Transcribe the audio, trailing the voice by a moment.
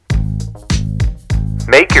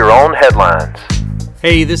Make your own headlines.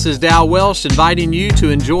 Hey, this is Dow Welsh inviting you to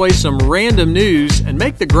enjoy some random news and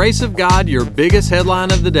make the grace of God your biggest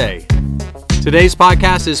headline of the day. Today's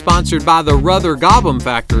podcast is sponsored by the Ruther Goblin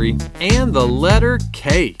Factory and the letter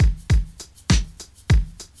K.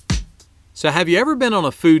 So have you ever been on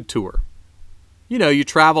a food tour? You know, you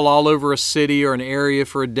travel all over a city or an area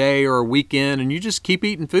for a day or a weekend and you just keep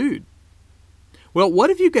eating food. Well, what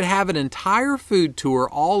if you could have an entire food tour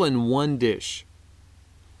all in one dish?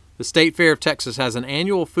 The State Fair of Texas has an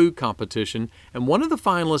annual food competition, and one of the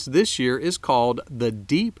finalists this year is called the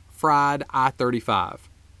Deep Fried I-35.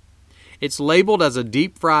 It's labeled as a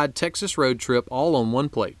deep-fried Texas road trip all on one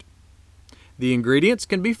plate. The ingredients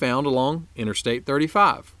can be found along Interstate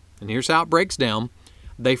 35. And here's how it breaks down.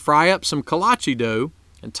 They fry up some kolache dough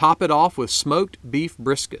and top it off with smoked beef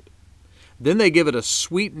brisket. Then they give it a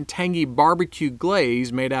sweet and tangy barbecue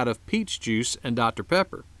glaze made out of peach juice and Dr.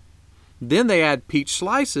 Pepper. Then they add peach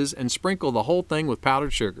slices and sprinkle the whole thing with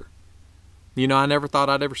powdered sugar. You know, I never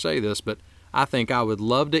thought I'd ever say this, but I think I would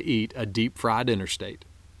love to eat a deep-fried Interstate.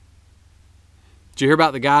 Did you hear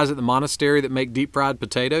about the guys at the monastery that make deep-fried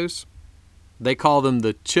potatoes? They call them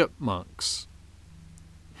the chipmunks.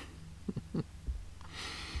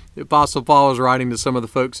 The Apostle Paul was writing to some of the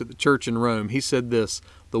folks at the church in Rome. He said this,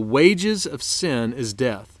 "The wages of sin is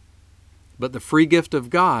death, but the free gift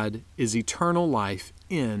of God is eternal life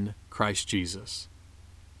in Christ Jesus."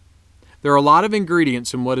 There are a lot of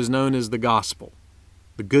ingredients in what is known as the gospel,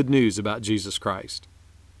 the good news about Jesus Christ.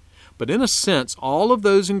 But in a sense, all of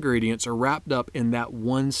those ingredients are wrapped up in that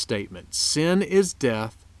one statement. Sin is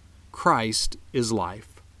death, Christ is life.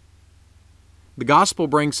 The gospel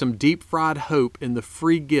brings some deep-fried hope in the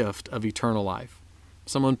free gift of eternal life.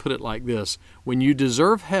 Someone put it like this, when you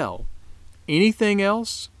deserve hell, anything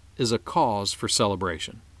else is a cause for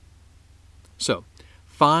celebration. So,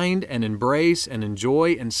 find and embrace and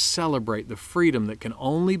enjoy and celebrate the freedom that can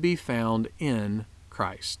only be found in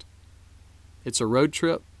Christ. It's a road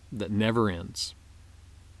trip that never ends.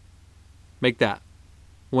 Make that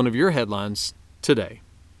one of your headlines today.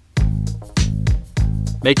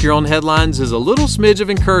 Make Your Own Headlines is a little smidge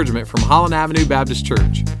of encouragement from Holland Avenue Baptist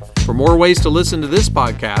Church. For more ways to listen to this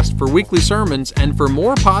podcast, for weekly sermons, and for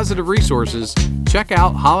more positive resources, check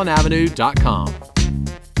out hollandavenue.com.